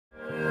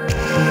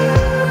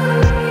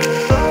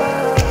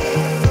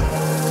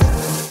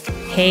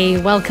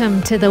Hey,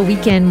 welcome to the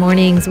Weekend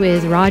Mornings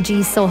with Raji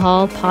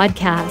Sohal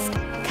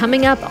podcast.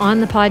 Coming up on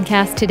the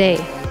podcast today,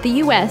 the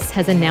U.S.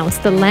 has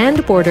announced the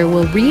land border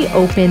will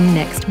reopen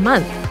next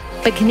month,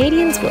 but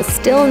Canadians will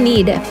still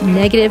need a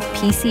negative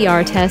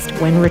PCR test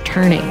when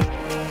returning.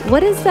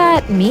 What does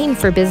that mean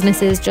for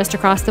businesses just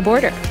across the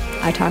border?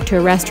 I talked to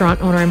a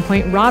restaurant owner in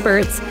Point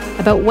Roberts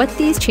about what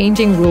these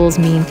changing rules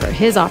mean for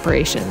his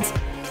operations.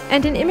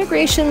 And an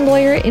immigration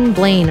lawyer in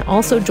Blaine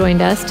also joined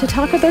us to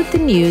talk about the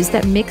news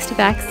that mixed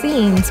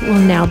vaccines will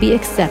now be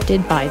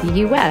accepted by the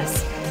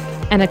U.S.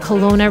 And a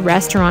Kelowna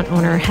restaurant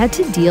owner had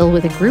to deal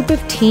with a group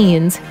of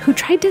teens who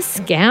tried to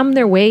scam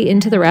their way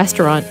into the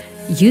restaurant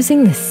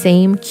using the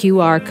same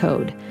QR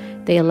code.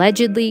 They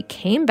allegedly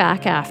came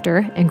back after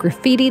and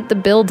graffitied the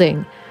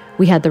building.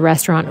 We had the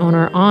restaurant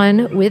owner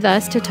on with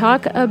us to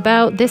talk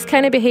about this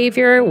kind of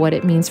behavior, what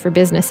it means for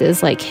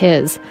businesses like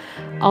his.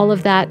 All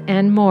of that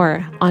and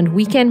more on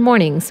Weekend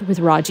Mornings with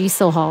Raji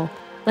Sohal.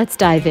 Let's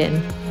dive in.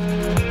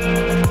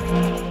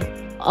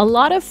 A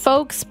lot of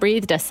folks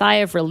breathed a sigh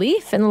of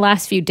relief in the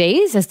last few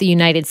days as the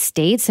United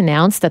States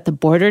announced that the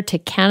border to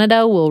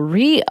Canada will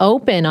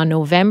reopen on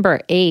November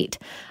 8.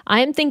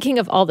 I'm thinking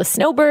of all the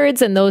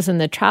snowbirds and those in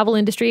the travel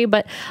industry,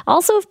 but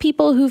also of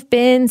people who've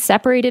been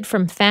separated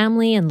from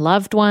family and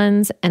loved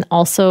ones, and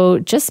also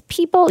just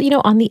people,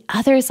 on the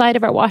other side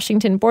of our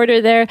Washington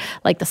border there,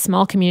 like the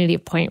small community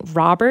of Point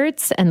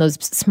Roberts and those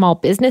small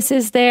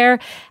businesses there.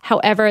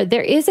 However,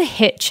 there is a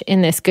hitch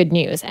in this good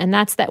news, and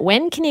that's that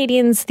when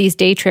Canadians, these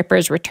day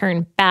trippers,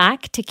 return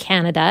back to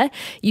Canada,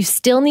 you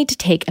still need to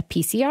take a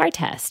PCR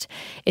test.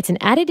 It's an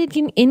added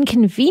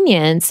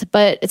inconvenience,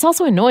 but it's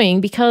also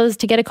annoying because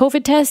to get a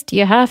COVID test,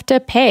 you have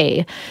to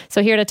pay.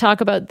 So here to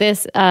talk about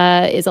this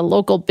is a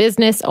local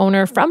business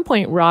owner from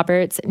Point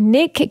Roberts.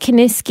 Nick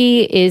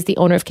Kiniski is the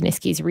owner of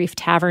Kiniski's Reef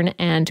Tavern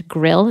and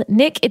Grill.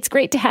 Nick, it's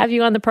great to have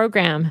you on the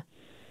program.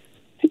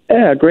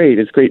 Yeah, great.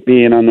 It's great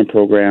being on the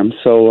program.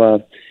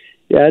 So,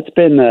 it's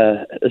been,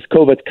 this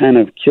COVID kind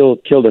of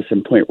killed us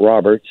in Point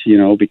Roberts,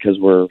 because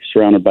we're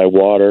surrounded by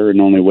water and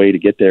the only way to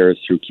get there is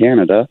through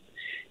Canada.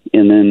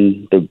 And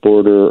then the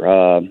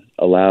border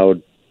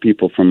allowed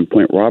people from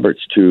Point Roberts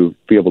to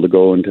be able to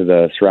go into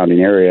the surrounding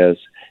areas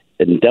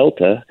in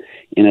Delta.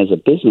 And as a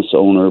business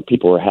owner,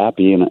 people were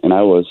happy, and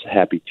I was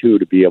happy too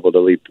to be able to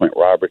leave Point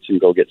Roberts and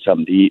go get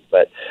something to eat.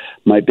 But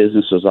my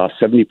business was off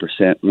 70%.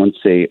 Once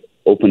they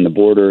opened the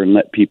border and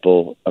let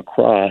people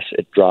across,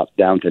 it dropped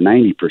down to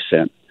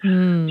 90%.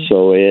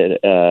 So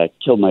it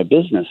killed my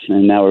business,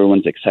 and now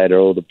everyone's excited,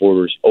 the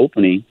border's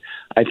opening.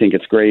 I think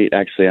it's great.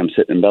 Actually, I'm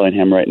sitting in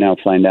Bellingham right now,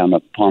 flying down to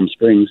Palm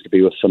Springs to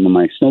be with some of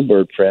my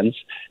snowbird friends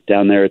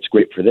down there. It's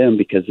great for them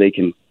because they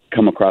can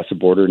come across the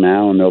border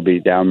now, and they'll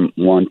be down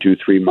 1, 2,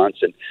 3 months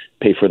and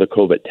pay for the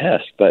COVID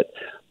test. But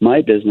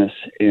my business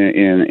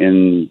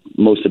and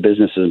most of the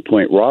businesses in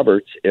Point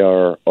Roberts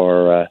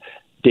are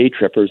day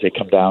trippers. They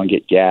come down,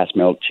 get gas,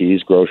 milk,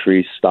 cheese,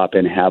 groceries, stop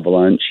in, have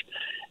lunch,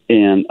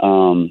 and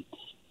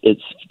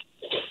it's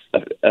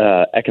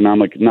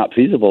economic, not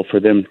feasible for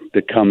them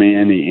to come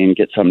in and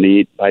get something to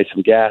eat, buy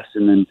some gas,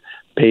 and then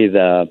pay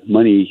the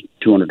money,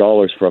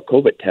 $200 for a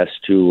COVID test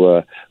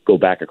to go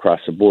back across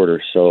the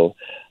border. So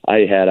I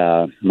had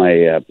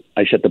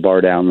I shut the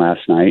bar down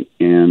last night,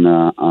 and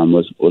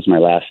was my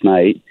last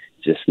night.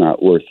 Just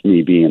not worth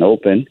me being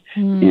open.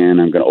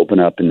 And I'm going to open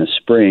up in the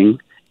spring,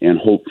 and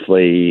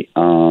hopefully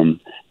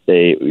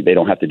they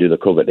don't have to do the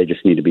COVID. They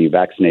just need to be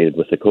vaccinated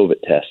with the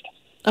COVID test.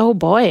 Oh,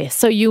 boy.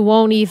 So you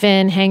won't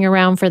even hang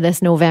around for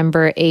this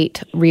November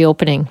 8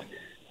 reopening?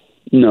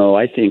 No,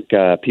 I think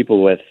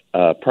people with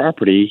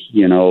property,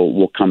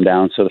 will come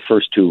down. So the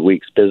first 2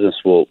 weeks business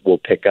will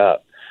pick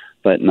up.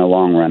 But in the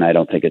long run, I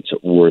don't think it's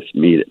worth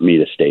me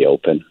to stay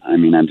open. I've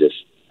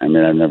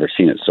never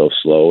seen it so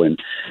slow. And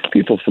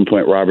people from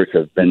Point Roberts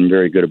have been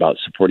very good about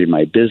supporting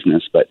my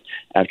business. But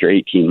after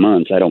 18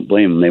 months, I don't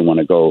blame them. They want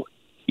to go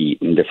eat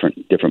in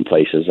different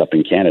places up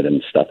in Canada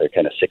and stuff. They're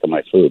kind of sick of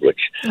my food, which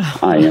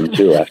I am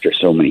too after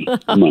so many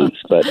months.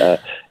 But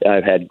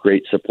I've had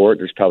great support.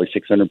 There's probably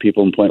 600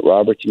 people in Point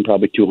Roberts, and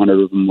probably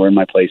 200 of them were in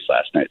my place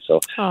last night. So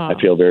I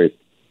feel very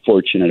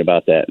fortunate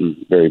about that and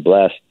very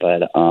blessed.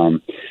 But I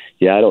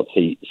don't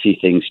see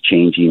things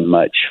changing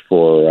much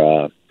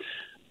for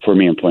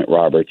me in Point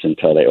Roberts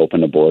until they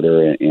open the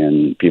border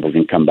and people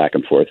can come back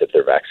and forth if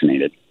they're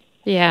vaccinated.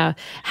 Yeah.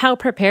 How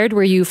prepared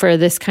were you for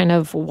this kind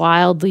of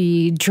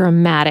wildly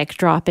dramatic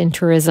drop in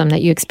tourism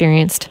that you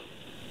experienced?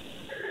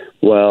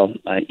 Well,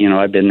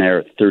 I've been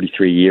there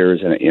 33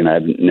 years, and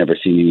I've never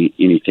seen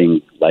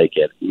anything like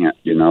it.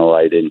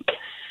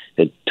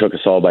 It took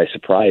us all by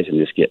surprise and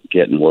just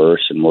getting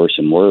worse and worse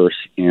and worse.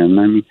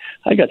 And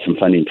I got some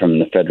funding from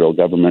the federal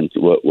government,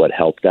 what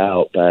helped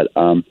out, but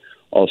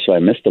also I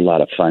missed a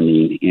lot of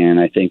funding. And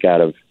I think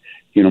out of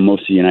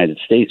most of the United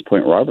States,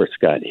 Point Roberts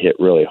got hit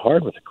really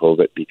hard with the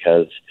COVID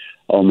because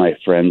all my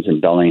friends in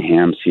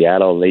Bellingham,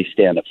 Seattle, they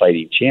stand a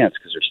fighting chance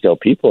because there's still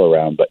people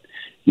around. But,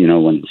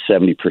 when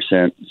 70 to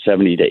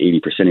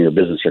 80% of your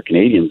business are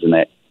Canadians and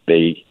that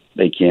they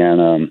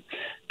can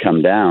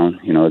come down,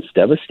 it's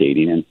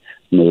devastating. And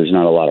there's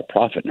not a lot of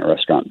profit in a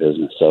restaurant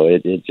business. So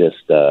it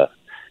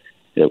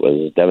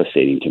was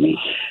devastating to me.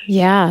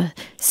 Yeah.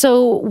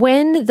 So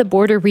when the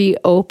border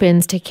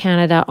reopens to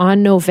Canada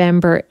on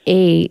November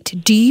 8,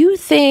 do you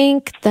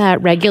think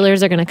that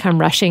regulars are going to come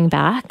rushing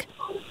back?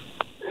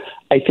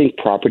 I think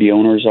property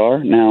owners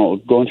are.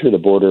 Now, going through the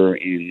border,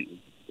 you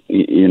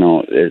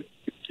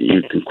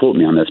can quote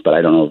me on this, but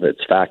I don't know if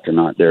it's fact or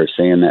not. They're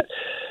saying that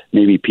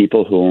maybe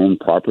people who own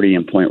property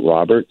in Point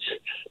Roberts,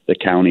 the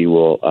county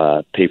will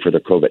pay for the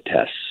COVID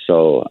tests.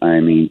 So, I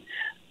mean,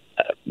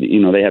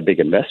 they have big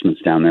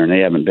investments down there, and they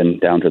haven't been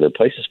down to their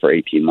places for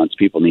 18 months.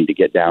 People need to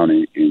get down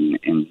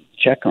and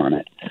check on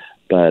it.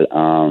 But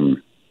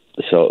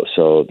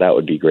so that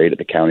would be great if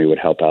the county would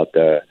help out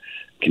the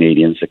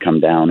Canadians to come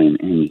down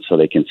and so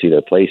they can see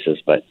their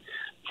places. But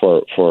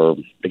for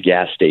the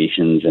gas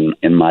stations and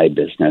in my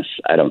business,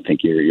 I don't think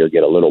you'll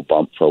get a little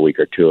bump for a week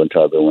or two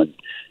until everyone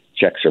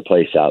checks their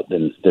place out.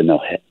 Then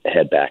they'll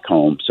head back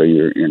home. So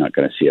you're not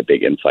going to see a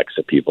big influx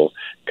of people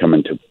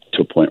coming to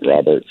Point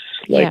Roberts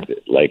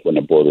like when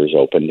the borders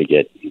open to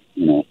get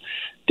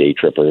day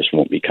trippers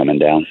won't be coming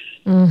down.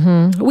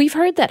 Mm-hmm. We've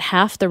heard that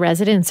half the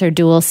residents are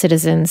dual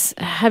citizens.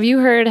 Have you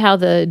heard how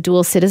the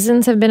dual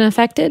citizens have been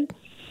affected?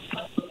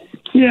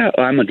 Yeah,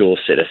 I'm a dual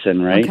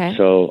citizen, right? Okay.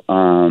 So,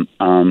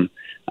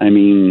 I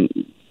mean,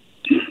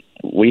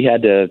 we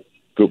had to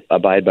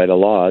abide by the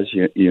laws,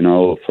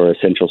 for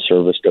essential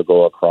service to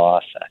go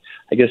across.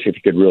 I guess if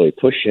you could really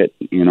push it,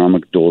 I'm a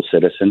dual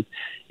citizen,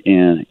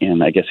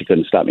 and I guess it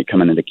couldn't stop me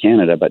coming into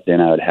Canada, but then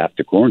I would have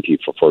to quarantine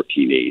for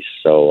 14 days.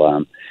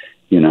 So,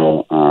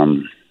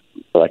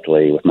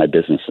 luckily with my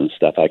business and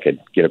stuff, I could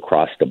get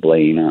across to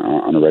Blaine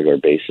on a regular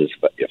basis,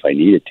 but if I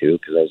needed to,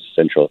 because I was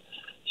essential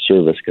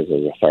service because I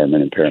was a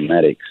fireman and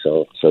paramedic.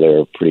 So they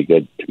were pretty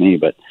good to me,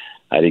 but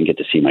I didn't get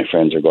to see my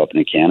friends or go up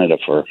into Canada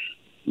for,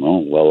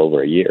 well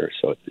over a year.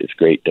 So it's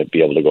great to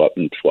be able to go up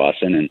in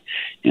Tsawwassen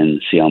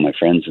and see all my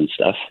friends and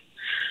stuff.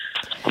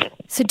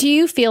 So do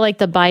you feel like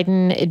the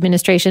Biden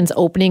administration's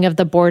opening of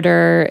the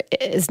border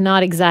is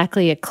not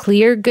exactly a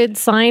clear good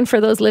sign for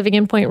those living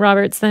in Point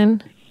Roberts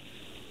then?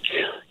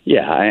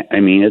 Yeah, I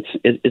mean,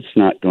 it's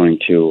not going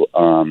to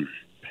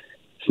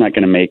it's not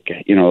going to make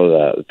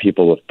the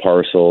people with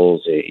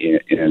parcels,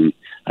 and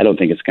I don't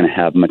think it's going to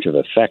have much of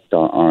an effect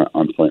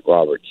on Point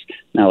Roberts.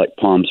 Now, like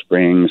Palm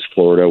Springs,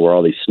 Florida, where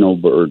all these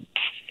snowbirds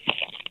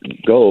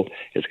go,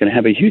 it's going to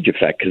have a huge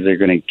effect because they're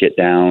going to get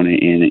down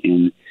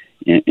and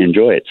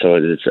enjoy it. So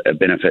it's a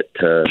benefit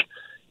to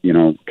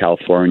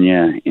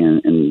California,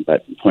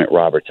 but Point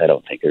Roberts, I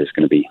don't think there's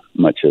going to be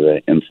much of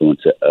an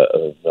influence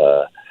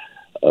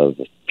of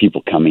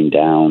people coming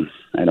down.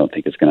 I don't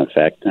think it's going to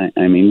affect.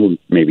 I mean, we'll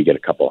maybe get a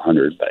couple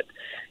hundred, but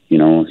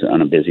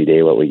on a busy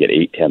day, we get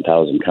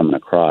 10,000 coming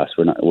across.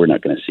 We're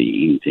not going to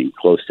see anything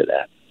close to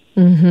that.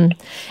 Mm-hmm.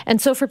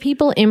 And so, for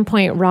people in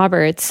Point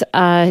Roberts,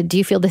 do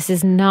you feel this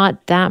is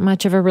not that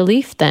much of a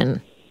relief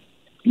then?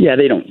 Yeah,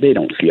 they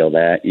don't feel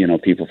that.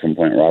 People from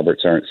Point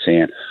Roberts aren't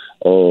saying,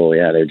 "Oh,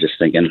 yeah," they're just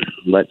thinking,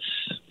 "Let's,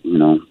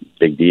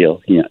 big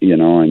deal."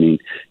 I mean,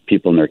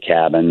 people in their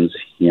cabins.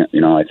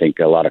 I think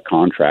a lot of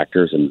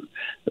contractors and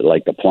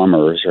like the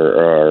plumbers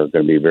are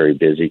going to be very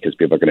busy because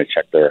people are going to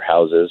check their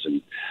houses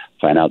and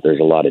find out there's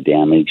a lot of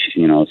damage.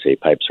 Say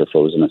pipes are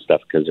frozen and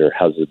stuff because their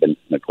houses have been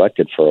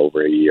neglected for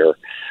over a year.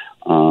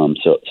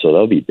 So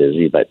they'll be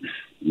busy, but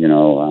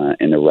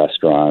in the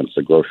restaurants,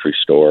 the grocery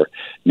store,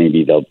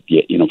 maybe they'll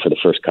get, for the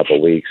first couple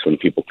of weeks when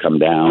people come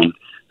down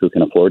who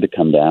can afford to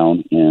come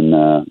down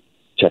and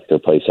check their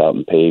place out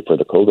and pay for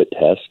the COVID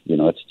test.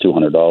 It's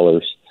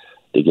 $200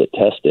 to get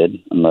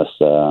tested unless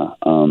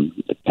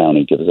the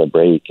county gives a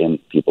break and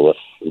people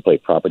who pay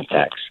property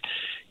tax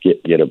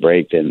get a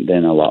break,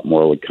 then a lot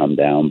more would come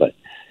down. But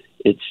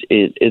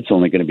it's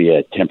only going to be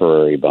a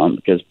temporary bump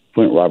because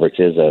Point Roberts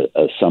is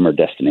a summer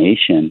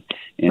destination,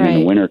 and in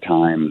the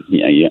wintertime,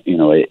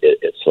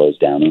 it slows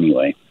down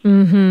anyway.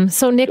 Mm-hmm.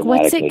 So, Nick,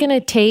 what's it going to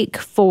take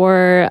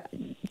for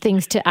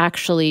things to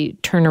actually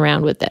turn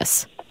around with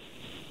this?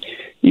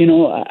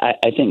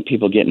 I think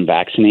people getting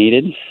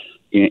vaccinated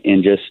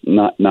and just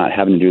not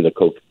having to do the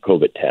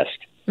COVID test.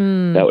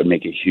 That would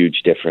make a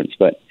huge difference.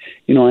 But,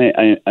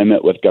 I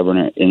met with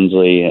Governor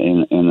Inslee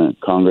and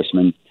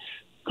Congresswoman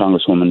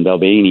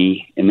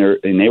Belbany, and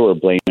they were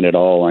blaming it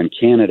all on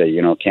Canada.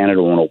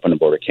 Canada won't open the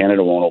border.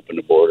 Canada won't open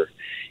the border.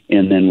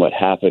 And then what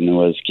happened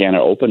was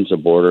Canada opens the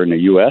border and the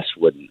U.S.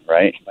 wouldn't,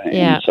 right?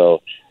 Yeah. And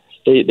so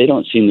they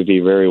don't seem to be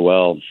very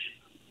well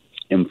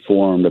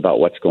informed about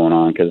what's going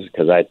on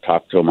because I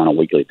talk to them on a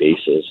weekly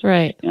basis.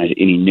 Right. And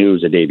any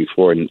news the day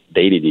before, and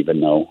they didn't even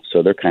know.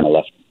 So they're kind of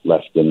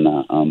left in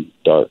the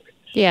dark.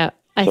 Yeah.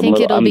 I think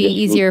it'll be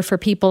easier for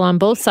people on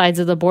both sides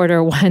of the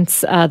border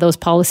once those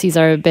policies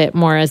are a bit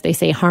more, as they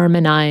say,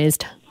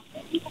 harmonized.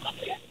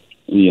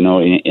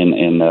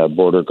 In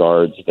border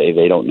guards,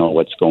 they don't know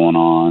what's going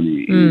on,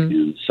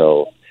 and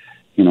so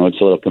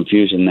it's a little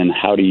confusion. Then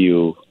how do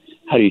you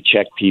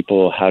check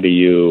people? How do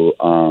you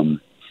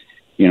know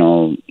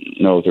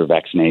if they're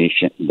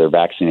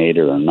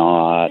vaccinated or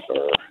not?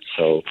 Or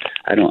So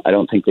I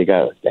don't think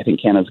I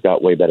think Canada's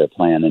got way better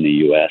plan than the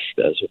U.S.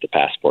 does with the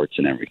passports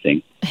and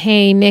everything.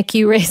 Hey, Nick,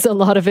 you raise a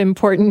lot of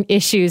important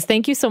issues.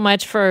 Thank you so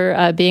much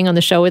for being on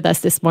the show with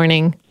us this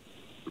morning.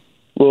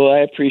 Well, I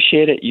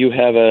appreciate it. You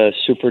have a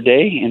super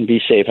day and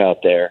be safe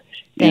out there.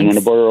 Thanks. And when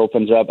the border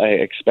opens up, I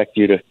expect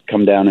you to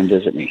come down and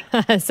visit me.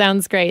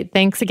 Sounds great.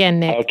 Thanks again,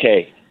 Nick.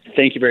 Okay.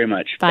 Thank you very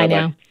much. Bye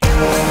Bye-bye. now.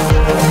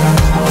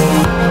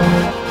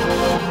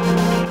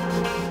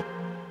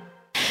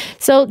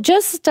 So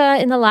just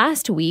in the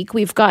last week,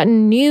 we've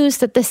gotten news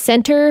that the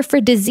Centre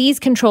for Disease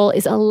Control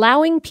is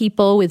allowing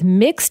people with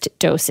mixed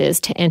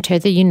doses to enter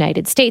the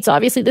United States.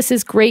 Obviously, this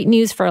is great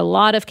news for a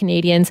lot of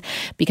Canadians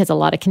because a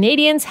lot of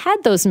Canadians had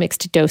those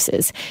mixed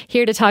doses.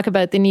 Here to talk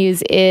about the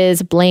news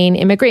is Blaine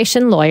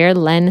immigration lawyer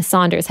Len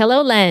Saunders.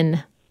 Hello,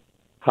 Len.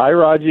 Hi,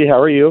 Raji. How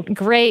are you?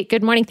 Great.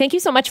 Good morning. Thank you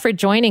so much for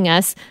joining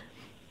us.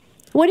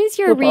 What is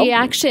your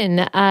reaction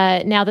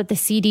now that the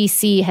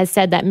CDC has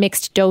said that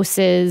mixed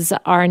doses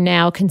are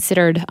now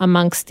considered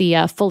amongst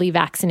the fully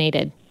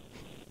vaccinated?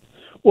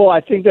 Well,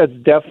 I think that's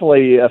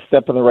definitely a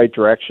step in the right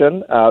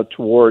direction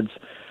towards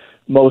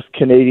most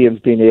Canadians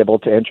being able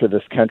to enter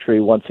this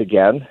country once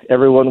again.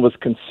 Everyone was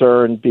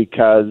concerned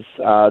because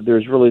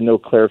there's really no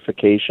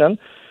clarification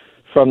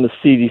from the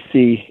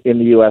CDC in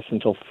the U.S.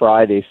 until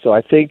Friday. So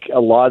I think a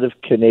lot of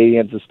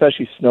Canadians,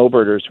 especially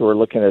snowbirders who are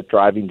looking at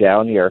driving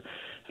down here,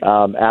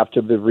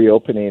 after the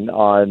reopening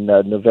on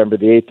November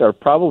the 8th, are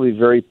probably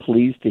very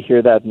pleased to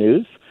hear that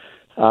news.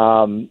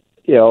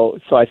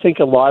 So I think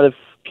a lot of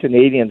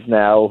Canadians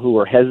now who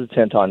are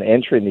hesitant on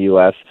entering the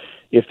U.S.,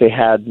 if they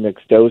had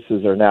mixed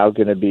doses, are now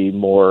going to be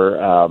more,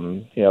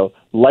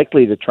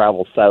 likely to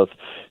travel south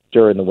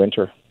during the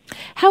winter.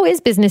 How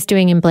is business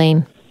doing in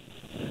Blaine?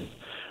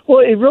 Well,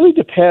 it really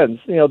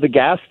depends. The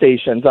gas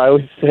stations, I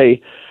always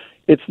say,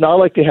 it's not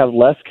like they have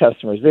less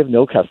customers. They have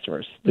no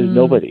customers. There's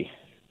nobody.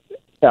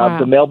 Wow.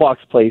 The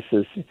mailbox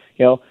places,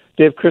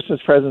 they have Christmas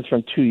presents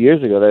from 2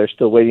 years ago that are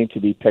still waiting to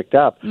be picked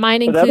up.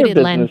 Mine included,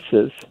 Len.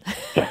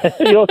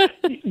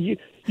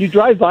 You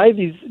drive by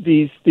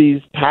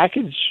these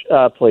package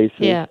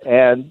places,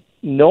 and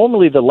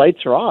normally the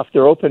lights are off.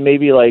 They're open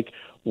maybe like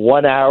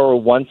 1 hour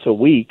once a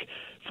week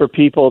for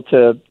people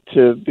to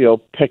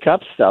pick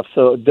up stuff.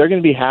 So they're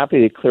going to be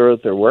happy to clear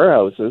out their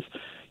warehouses.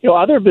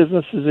 Other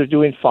businesses are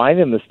doing fine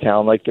in this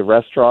town, like the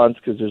restaurants,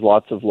 because there's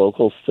lots of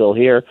locals still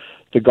here.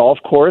 The golf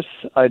course,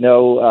 I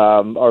know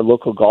our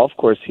local golf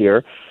course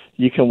here,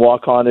 you can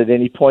walk on at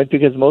any point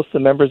because most of the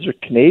members are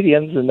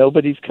Canadians and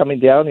nobody's coming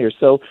down here.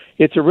 So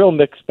it's a real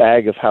mixed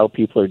bag of how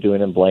people are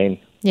doing in Blaine.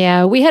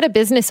 Yeah, we had a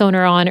business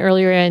owner on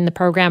earlier in the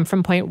program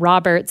from Point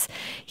Roberts.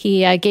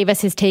 He gave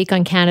us his take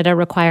on Canada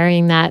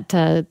requiring that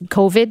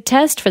COVID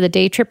test for the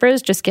day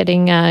trippers just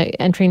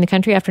entering the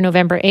country after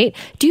November 8th.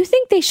 Do you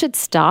think they should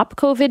stop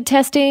COVID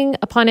testing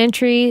upon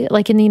entry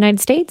like in the United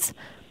States?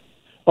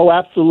 Oh,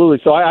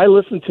 absolutely. So I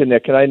listen to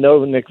Nick, and I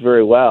know Nick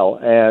very well.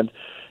 And,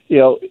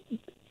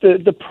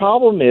 the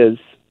problem is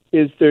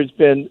there's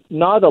been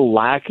not a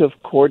lack of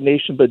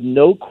coordination, but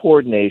no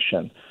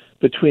coordination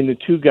between the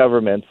two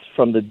governments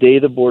from the day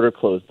the border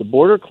closed. The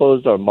border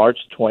closed on March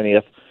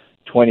 20th,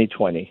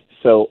 2020,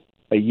 so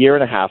a year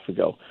and a half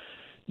ago.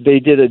 They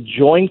did a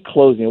joint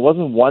closing. It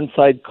wasn't one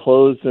side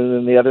closed and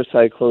then the other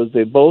side closed.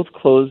 They both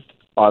closed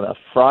on a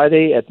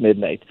Friday at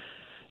midnight.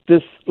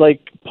 This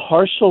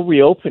partial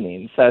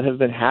reopenings that have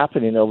been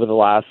happening over the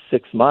last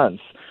 6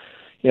 months,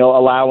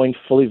 allowing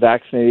fully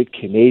vaccinated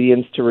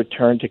Canadians to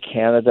return to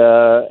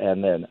Canada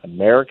and then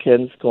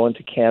Americans going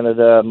to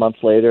Canada a month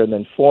later and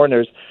then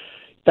foreigners,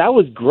 that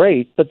was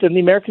great. But then the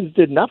Americans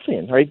did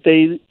nothing, right?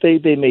 They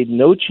made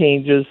no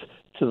changes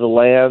to the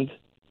land,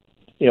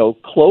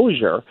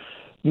 closure.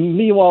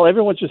 Meanwhile,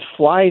 everyone's just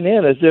flying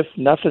in as if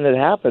nothing had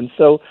happened.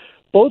 So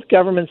both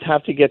governments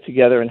have to get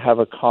together and have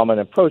a common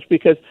approach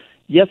because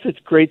yes, it's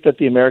great that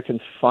the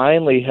Americans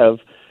finally have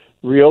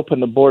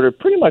reopened the border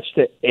pretty much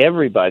to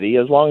everybody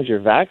as long as you're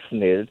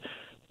vaccinated.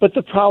 But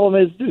the problem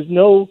is there's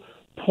no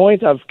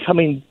point of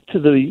coming to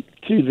the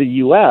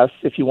U.S.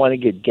 if you want to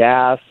get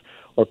gas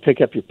or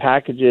pick up your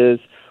packages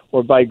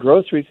or buy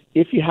groceries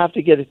if you have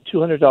to get a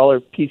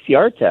 $200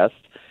 PCR test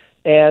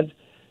and,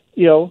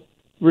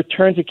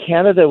 return to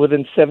Canada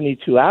within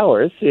 72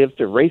 hours. So you have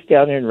to race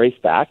down here and race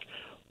back.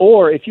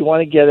 Or if you want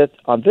to get it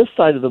on this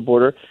side of the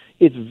border,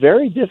 it's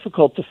very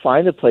difficult to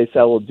find a place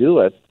that will do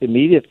it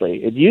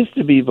immediately. It used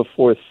to be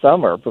before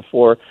summer,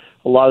 before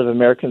a lot of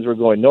Americans were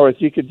going north,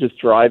 you could just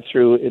drive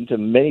through into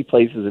many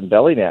places in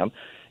Bellingham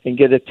and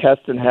get a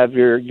test and have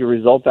your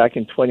result back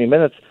in 20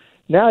 minutes.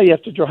 Now you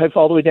have to drive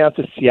all the way down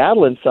to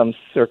Seattle in some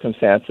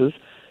circumstances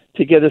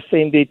to get a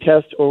same-day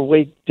test or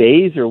wait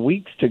days or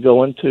weeks to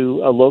go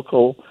into a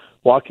local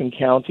Whatcom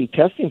County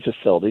testing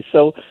facility.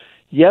 So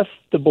yes,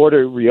 the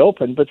border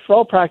reopened, but for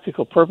all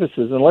practical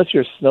purposes, unless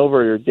you're a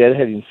snowbird or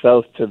deadheading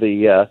south to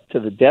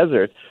the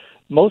desert,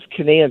 most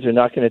Canadians are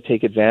not going to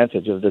take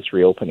advantage of this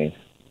reopening.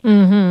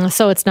 Mm-hmm.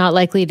 So it's not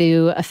likely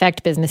to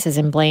affect businesses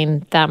in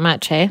Blaine that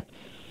much, eh?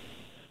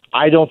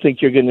 I don't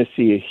think you're going to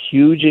see a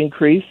huge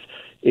increase.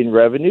 in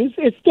revenues.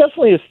 It's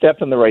definitely a step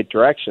in the right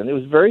direction. It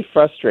was very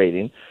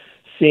frustrating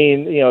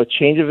seeing,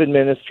 change of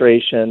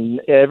administration.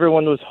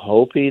 Everyone was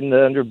hoping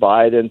that under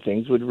Biden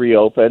things would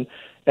reopen,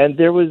 and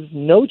there was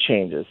no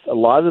changes. A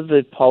lot of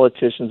the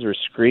politicians were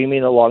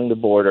screaming along the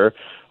border,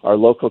 our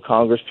local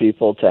Congress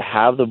people, to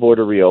have the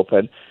border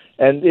reopen,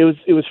 and it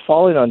was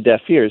falling on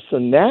deaf ears. So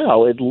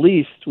now at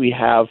least we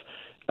have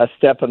a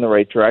step in the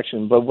right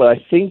direction. But what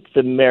I think the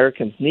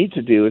Americans need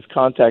to do is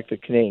contact the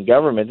Canadian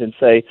government and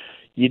say,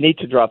 you need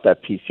to drop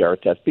that PCR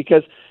test,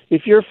 because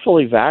if you're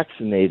fully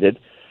vaccinated,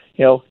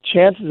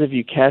 chances of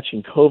you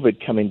catching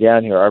COVID coming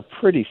down here are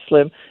pretty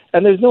slim,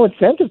 and there's no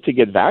incentive to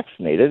get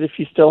vaccinated if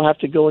you still have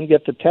to go and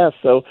get the test.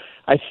 So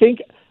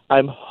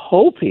I'm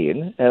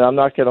hoping, and I'm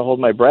not going to hold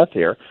my breath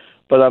here,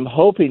 but I'm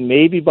hoping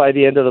maybe by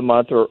the end of the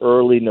month or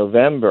early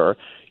November,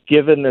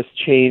 given this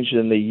change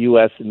in the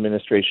U.S.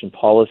 administration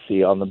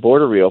policy on the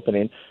border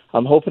reopening,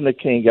 I'm hoping the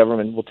Canadian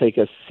government will take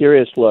a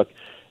serious look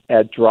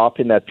at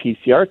dropping that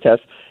PCR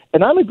test.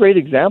 And I'm a great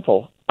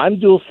example. I'm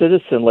dual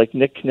citizen, like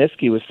Nick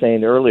Kniske was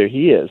saying earlier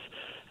he is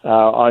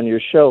on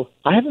your show.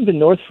 I haven't been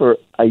north for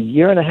a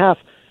year and a half.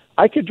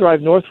 I could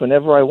drive north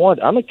whenever I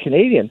want. I'm a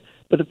Canadian,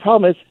 but the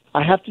problem is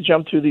I have to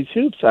jump through these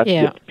hoops. I have to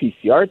get the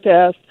PCR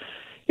test.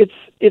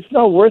 It's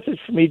not worth it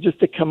for me just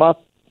to come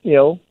up,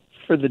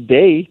 for the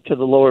day to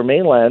the Lower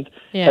Mainland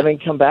and then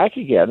come back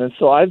again. And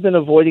so I've been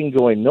avoiding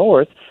going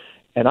north,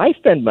 and I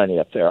spend money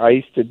up there. I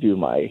used to do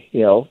my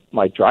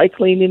dry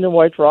cleaning in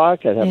White Rock.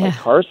 I'd have my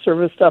car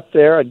serviced up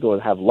there. I'd go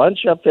and have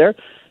lunch up there.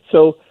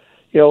 So,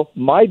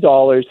 my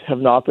dollars have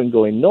not been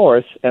going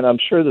north, and I'm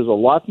sure there's a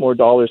lot more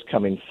dollars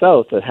coming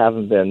south that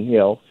haven't been,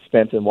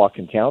 spent in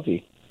Whatcom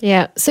County.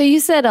 Yeah. So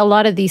you said a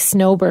lot of these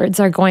snowbirds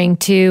are going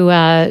to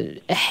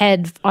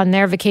head on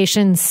their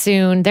vacations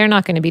soon. They're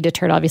not going to be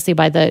deterred, obviously,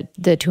 by the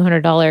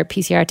 $200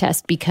 PCR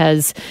test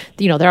because,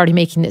 they're already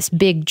making this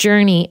big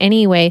journey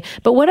anyway.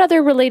 But what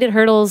other related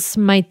hurdles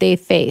might they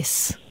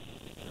face?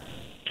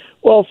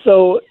 Well,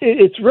 so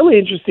it's really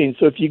interesting.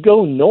 So if you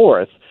go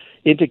north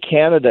into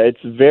Canada, it's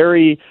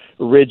very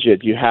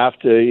rigid. You have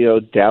to,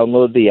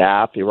 download the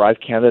app, the Arrive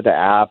Canada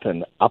app,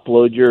 and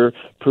upload your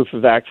proof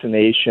of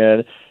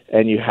vaccination.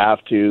 And you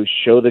have to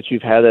show that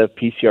you've had a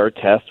PCR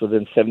test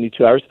within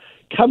 72 hours.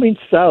 Coming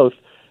south,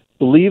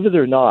 believe it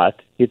or not,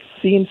 it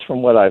seems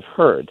from what I've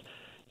heard,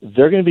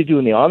 they're going to be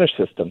doing the honor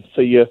system.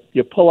 So you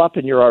pull up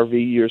in your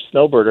RV, your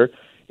snowbirder,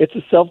 it's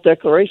a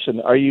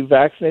self-declaration. Are you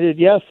vaccinated?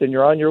 Yes, and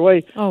you're on your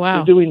way. Oh, wow.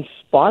 You're doing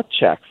spot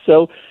checks.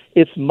 So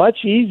it's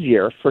much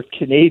easier for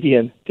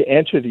Canadian to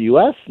enter the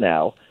U.S.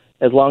 now,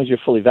 as long as you're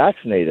fully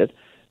vaccinated,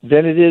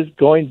 than it is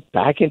going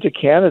back into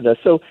Canada.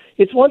 So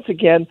it's once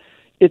again,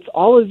 it's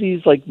all of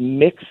these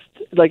mixed,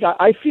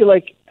 I feel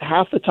like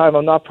half the time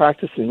I'm not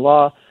practicing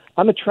law,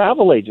 I'm a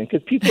travel agent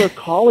because people are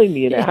calling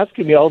me and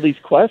asking me all these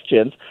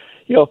questions.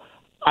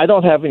 I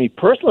don't have any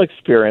personal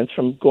experience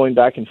from going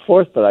back and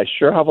forth, but I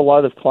sure have a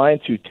lot of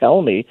clients who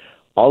tell me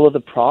all of the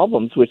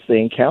problems which they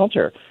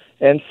encounter.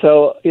 And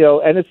so,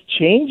 and it's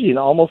changing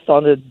almost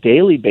on a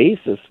daily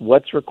basis,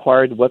 what's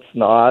required, what's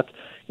not,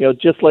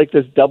 just like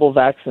this double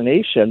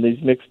vaccination, these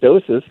mixed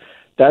doses,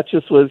 that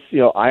just was,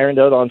 ironed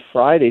out on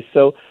Friday.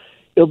 So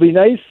it'll be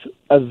nice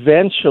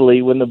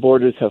eventually when the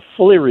borders have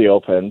fully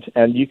reopened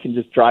and you can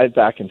just drive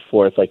back and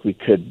forth like we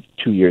could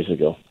 2 years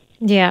ago.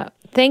 Yeah.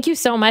 Thank you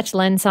so much,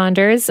 Len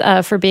Saunders,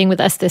 for being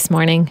with us this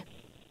morning.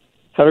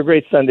 Have a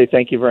great Sunday.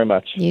 Thank you very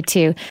much. You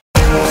too.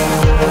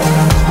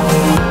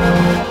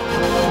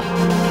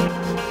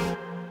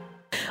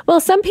 Well,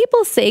 some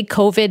people say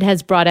COVID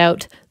has brought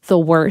out the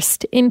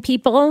worst in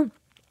people.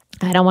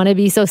 I don't want to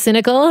be so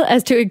cynical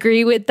as to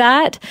agree with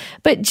that.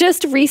 But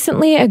just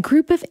recently, a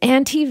group of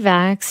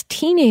anti-vax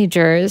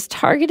teenagers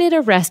targeted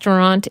a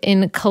restaurant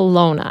in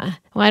Kelowna.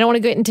 Well, I don't want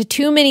to get into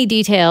too many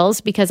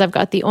details because I've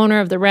got the owner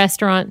of the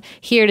restaurant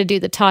here to do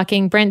the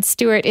talking. Brent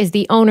Stewart is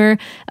the owner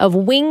of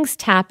Wings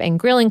Tap and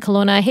Grill in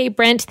Kelowna. Hey,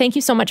 Brent, thank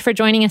you so much for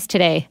joining us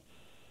today.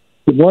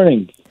 Good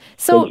morning.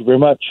 So, thank you very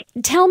much.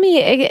 Tell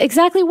me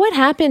exactly what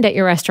happened at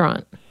your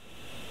restaurant.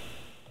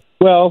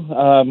 Well,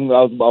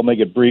 I'll make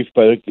it brief,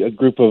 but a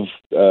group of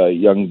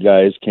young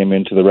guys came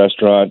into the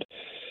restaurant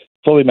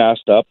fully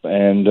masked up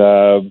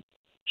and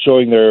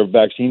showing their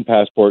vaccine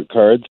passport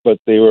cards, but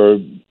they were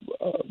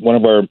one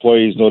of our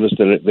employees noticed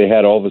that they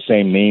had all the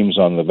same names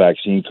on the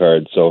vaccine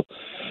card. So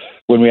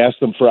when we asked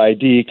them for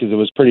ID, because it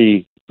was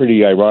pretty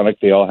ironic,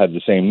 they all had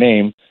the same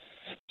name,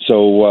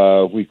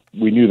 so we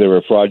knew they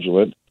were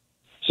fraudulent.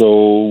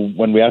 So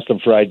when we asked them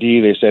for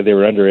ID, they said they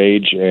were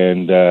underage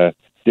and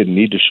didn't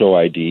need to show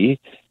ID.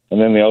 And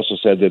then they also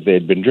said that they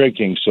had been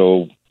drinking.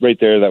 So right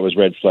there, that was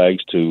red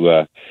flags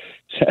to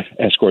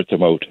escort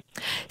them out.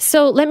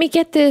 So let me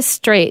get this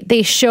straight.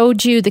 They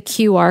showed you the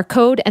QR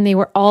code and they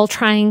were all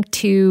trying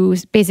to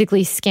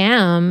basically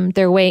scam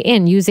their way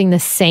in using the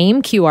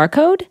same QR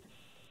code?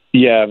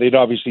 Yeah, they'd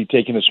obviously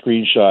taken a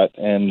screenshot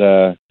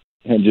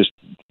and just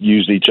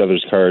used each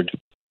other's card.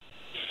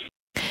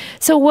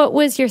 So what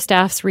was your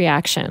staff's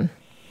reaction?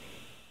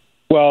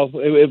 Well,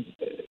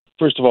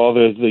 first of all,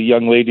 the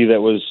young lady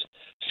that was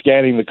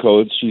scanning the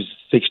codes,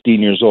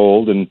 16 years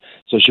old, and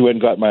so she went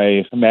and got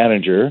my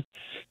manager,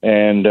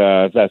 and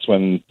that's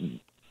when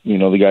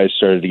the guys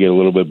started to get a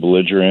little bit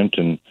belligerent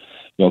and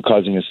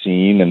causing a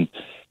scene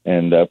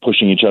and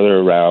pushing each other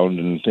around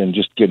and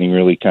just getting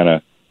really kind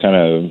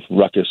of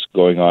ruckus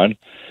going on.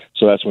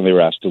 So that's when they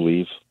were asked to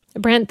leave.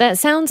 Brent, that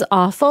sounds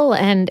awful,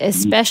 and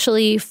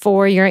especially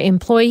for your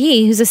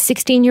employee who's a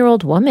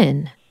 16-year-old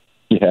woman.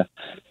 Yeah.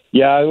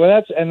 Well,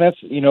 that's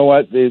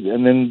what.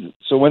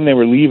 So when they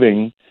were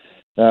leaving,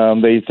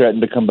 they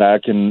threatened to come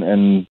back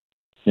and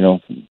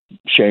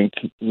shank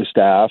the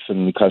staff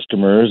and the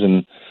customers,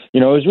 and it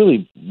was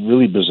really,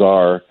 really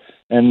bizarre.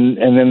 And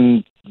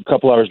then a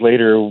couple hours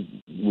later,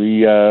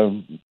 we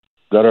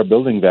got our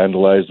building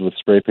vandalized with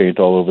spray paint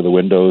all over the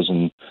windows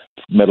and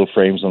metal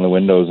frames on the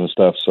windows and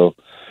stuff. So.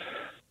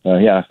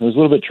 It was a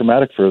little bit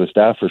traumatic for the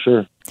staff, for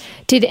sure.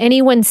 Did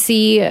anyone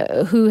see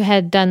who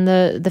had done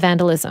the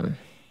vandalism?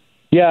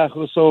 Yeah,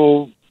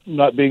 so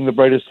not being the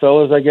brightest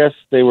fellas, I guess,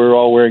 they were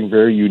all wearing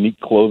very unique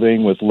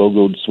clothing with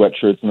logoed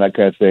sweatshirts and that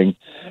kind of thing.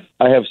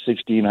 I have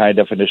 16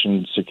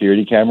 high-definition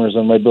security cameras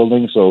on my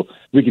building, so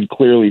we could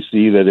clearly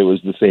see that it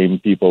was the same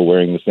people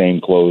wearing the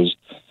same clothes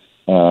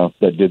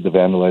that did the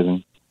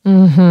vandalizing.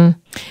 Mm-hmm.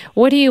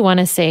 What do you want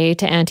to say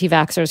to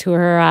anti-vaxxers who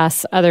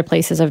harass other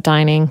places of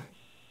dining?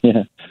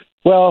 Yeah.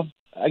 Well,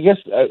 I guess,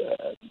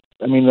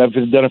 I've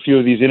done a few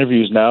of these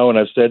interviews now, and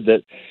I've said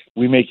that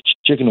we make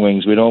chicken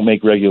wings. We don't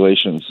make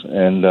regulations.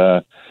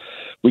 And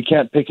we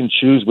can't pick and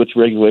choose which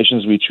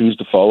regulations we choose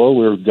to follow.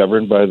 We're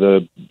governed by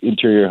the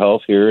Interior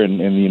Health here in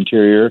the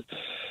Interior,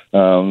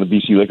 the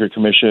BC Liquor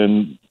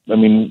Commission.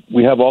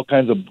 We have all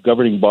kinds of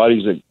governing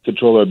bodies that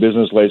control our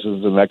business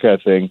license and that kind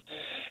of thing.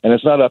 And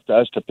it's not up to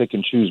us to pick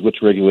and choose which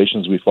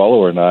regulations we follow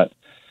or not.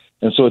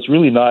 And so it's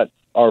really not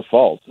our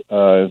fault.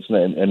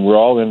 And we're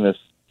all in this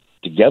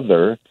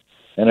together,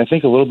 and I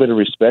think a little bit of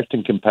respect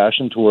and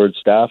compassion towards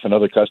staff and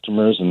other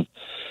customers, and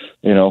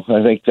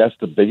I think that's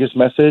the biggest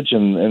message.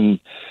 And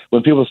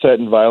when people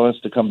threaten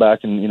violence to come back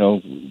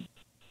and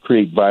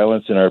create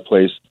violence in our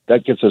place,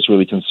 that gets us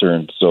really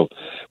concerned. So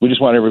we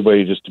just want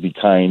everybody just to be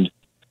kind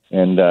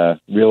and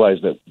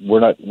realize that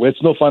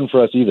it's no fun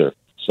for us either.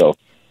 So,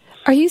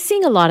 are you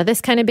seeing a lot of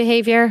this kind of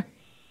behavior?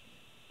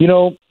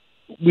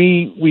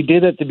 We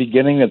did at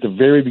the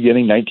very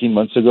beginning, 19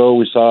 months ago.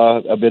 We saw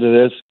a bit of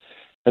this.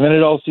 And then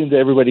it all seemed that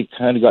everybody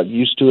kind of got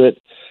used to it.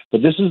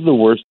 But this is the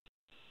worst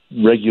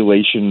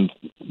regulation.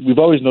 We've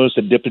always noticed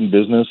a dip in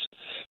business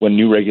when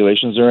new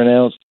regulations are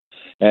announced.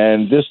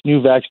 And this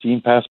new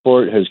vaccine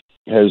passport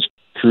has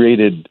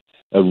created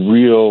a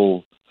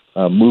real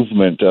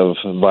movement of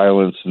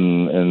violence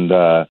and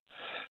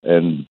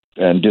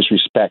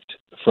disrespect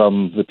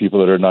from the people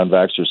that are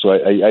non-vaxxers. So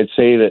I'd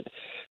say that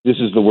this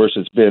is the worst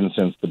it's been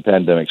since the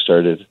pandemic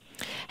started.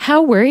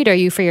 How worried are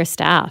you for your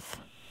staff?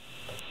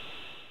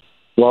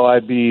 Well,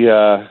 I'd be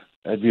a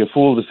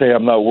fool to say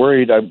I'm not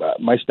worried.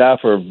 My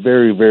staff are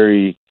very,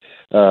 very,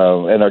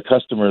 and our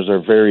customers are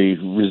very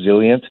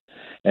resilient,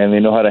 and they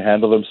know how to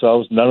handle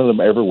themselves. None of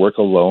them ever work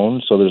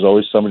alone, so there's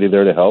always somebody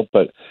there to help.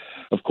 But,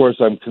 of course,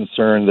 I'm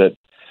concerned that,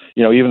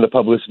 even the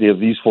publicity of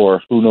these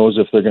four, who knows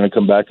if they're going to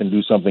come back and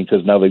do something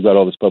because now they've got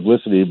all this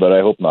publicity, but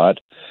I hope not.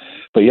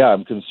 But, yeah,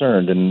 I'm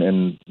concerned,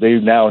 and they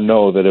now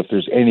know that if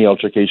there's any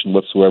altercation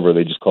whatsoever,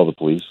 they just call the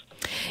police.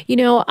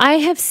 I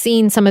have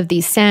seen some of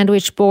these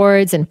sandwich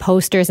boards and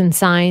posters and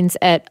signs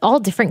at all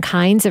different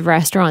kinds of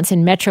restaurants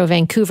in Metro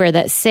Vancouver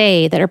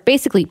that are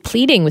basically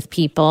pleading with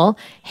people,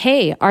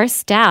 hey, our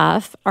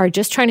staff are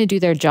just trying to do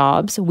their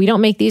jobs. We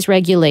don't make these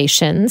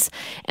regulations.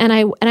 And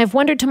I've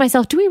wondered to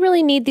myself, do we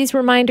really need these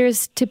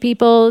reminders to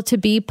people to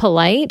be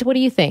polite? What do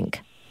you think?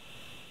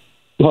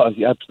 Well,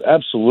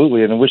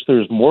 absolutely. And I wish there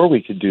was more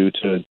we could do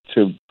to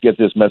get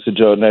this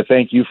message out. And I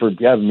thank you for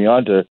having me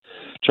on to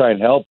try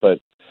and help. But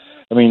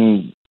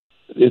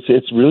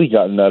it's really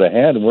gotten out of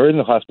hand, and we're in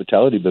the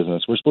hospitality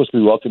business. We're supposed to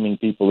be welcoming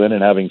people in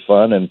and having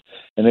fun, and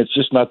it's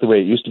just not the way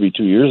it used to be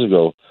 2 years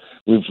ago.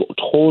 We've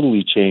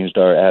totally changed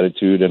our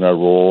attitude and our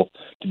role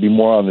to be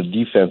more on the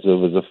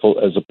defensive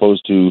as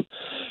opposed to,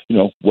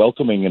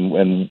 welcoming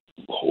and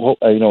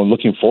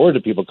looking forward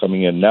to people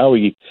coming in. Now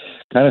we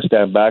kind of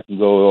stand back and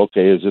go,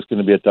 okay, is this going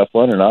to be a tough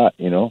one or not?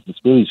 It's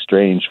really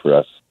strange for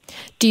us.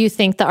 Do you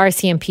think the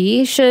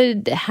RCMP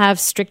should have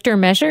stricter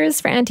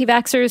measures for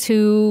anti-vaxxers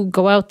who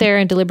go out there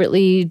and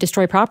deliberately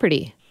destroy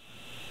property?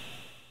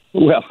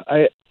 Well,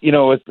 I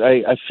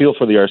feel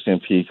for the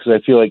RCMP because I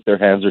feel like their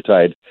hands are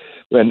tied.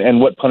 And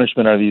what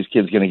punishment are these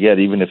kids going to get,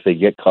 even if they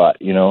get caught?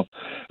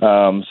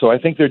 So I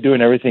think they're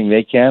doing everything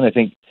they can. I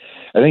think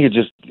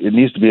it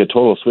needs to be a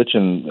total switch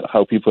in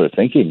how people are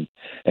thinking.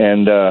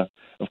 And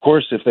of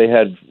course, if they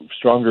had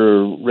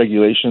stronger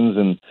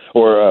regulations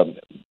or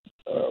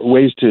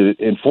ways to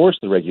enforce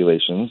the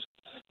regulations,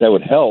 that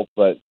would help.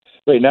 But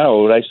right now,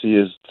 what I see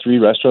is 3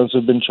 restaurants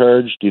have been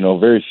charged.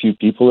 Very few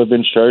people have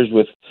been charged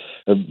with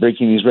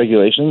breaking these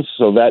regulations.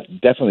 So that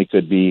definitely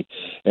could be,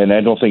 and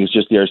I don't think it's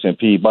just the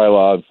RCMP,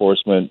 bylaw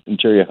enforcement,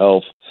 Interior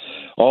Health,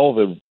 all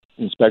the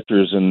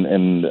inspectors and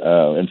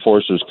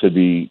enforcers could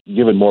be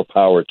given more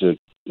power to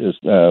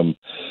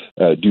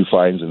do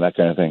fines and that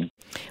kind of thing.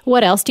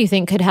 What else do you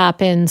think could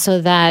happen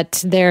so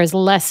that there's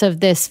less of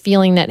this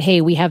feeling that,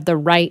 hey, we have the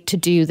right to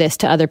do this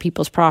to other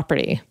people's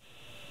property?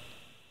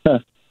 I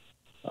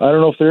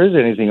don't know if there is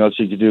anything else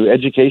you could do.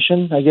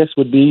 Education, I guess,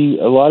 would be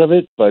a lot of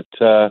it, but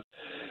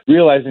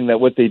realizing that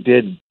what they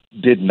did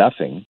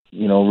nothing.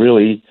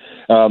 Really,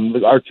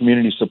 our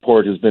community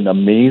support has been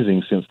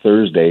amazing since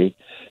Thursday.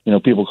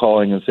 People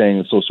calling and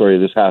saying, so sorry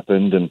this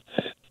happened, and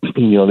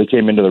they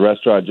came into the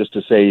restaurant just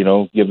to say,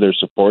 give their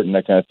support and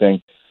that kind of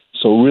thing.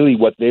 So really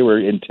what they were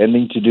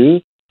intending to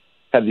do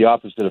had the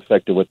opposite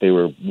effect of what they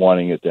were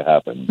wanting it to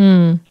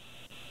happen.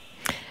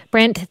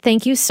 Brent,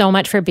 thank you so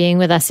much for being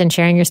with us and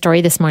sharing your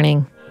story this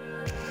morning.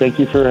 Thank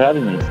you for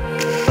having me.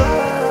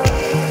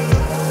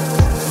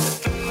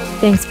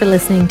 Thanks for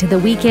listening to the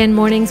Weekend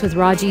Mornings with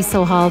Raji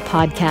Sohal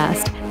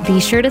podcast. Be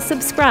sure to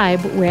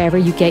subscribe wherever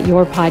you get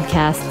your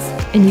podcasts.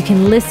 And you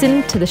can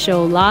listen to the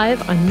show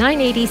live on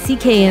 980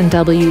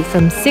 CKNW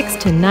from 6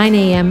 to 9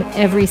 a.m.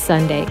 every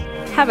Sunday.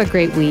 Have a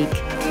great week.